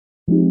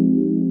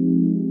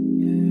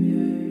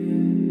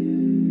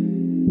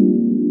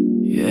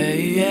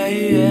yeah,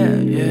 yeah,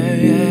 yeah,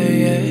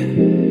 yeah,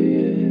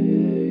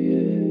 yeah.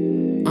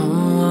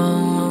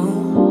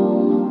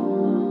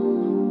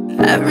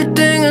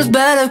 Everything is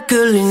better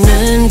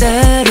끌리는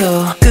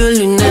대로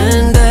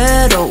끌리는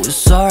대로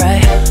It's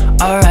alright,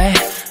 alright,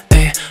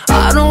 ay.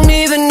 I don't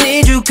even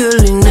need you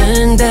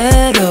끌리는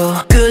대로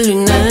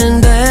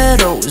끌리는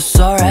대로 It's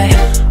alright,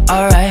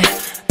 alright,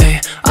 ay.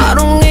 I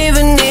don't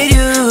even need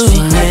you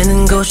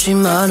지내는 곳이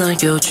많아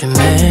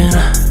요즘엔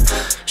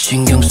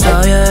신경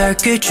써야 할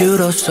게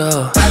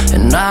줄었어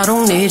And I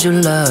don't need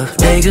your love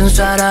내겐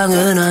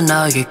사랑은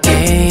하나의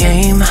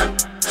게임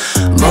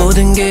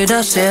모든 게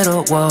다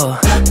새로워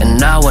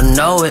And now I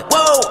know it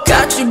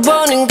같이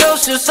보는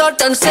곳에서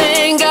딴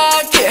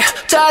생각해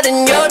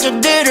다른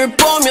여자들을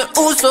보면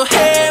웃어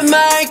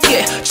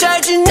해맑게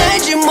잘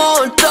지내지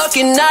뭐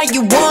어떻게 now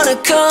you wanna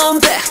come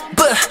back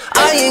But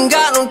I ain't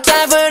got no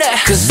time for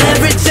that Cause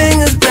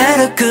everything is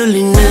better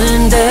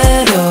끌리는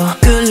대로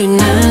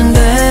끌리는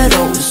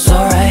대로 It's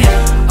alright,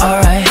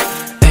 alright,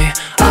 ay.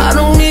 I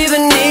don't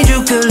even need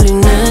you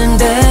끌리는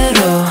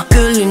대로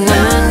끌리는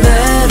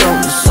대로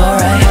It's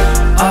alright,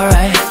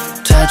 alright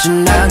다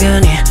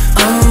지나가니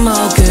I'm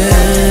all good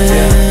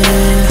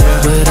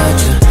without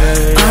you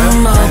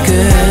I'm all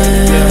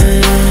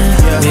good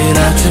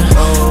without you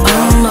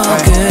I'm all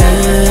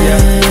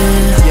good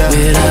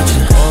without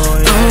you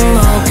I'm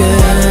all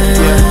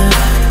good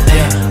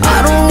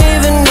I don't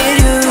even need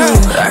you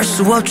알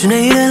수 없지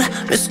내일은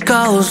Missed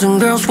calls and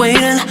girls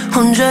waiting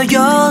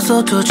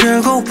혼자여서 더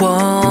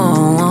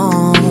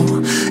즐거워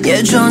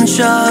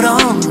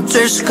예전처럼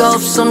될 수가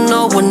없어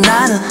너와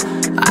나는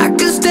I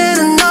could stay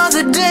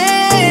another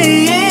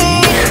day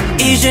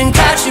이젠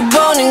같이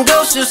보는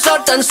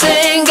곳에서 딴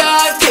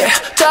생각해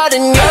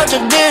다른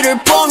여자들을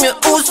보며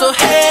웃어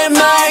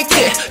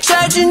해맑게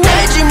잘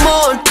지내지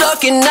뭐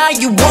어떻게 now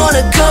you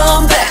wanna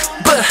come back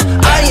But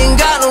I ain't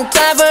got no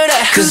time for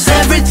that Cause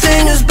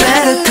everything is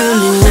better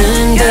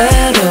끌리는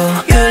대로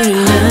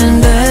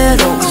끌리는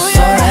대로 It's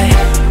alright,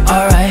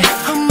 alright,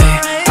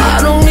 ay. I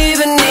don't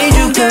even need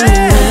you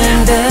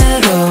끌리는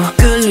대로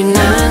끌리는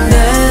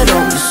대로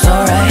It's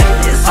alright,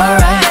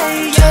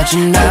 alright 다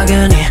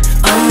지나가니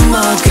I'm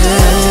all good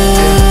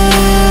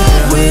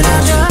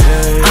without you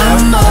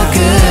I'm all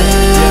good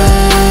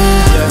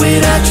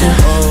without you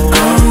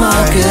I'm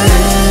all good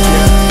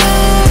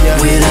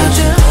without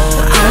you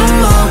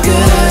I'm all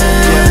good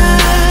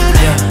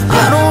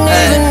I don't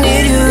even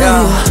need you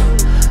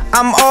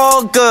I'm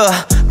all good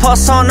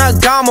벗어나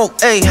감옥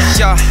ay.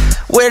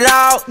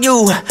 Without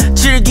you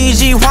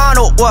즐기지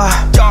환호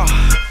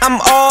I'm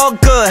all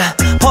good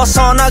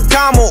벗어나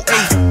감옥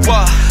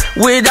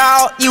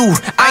Without you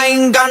I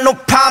ain't got no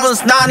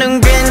problems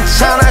나는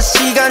괜찮아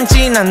시간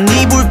지난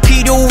네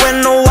불필요해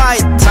no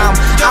white time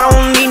I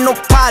don't need no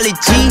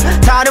apology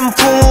다른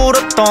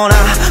품으로 떠나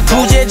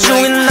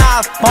부재중인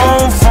나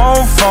phone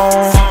phone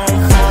phone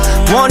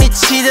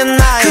원위치된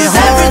나의 Cause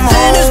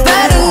everything is better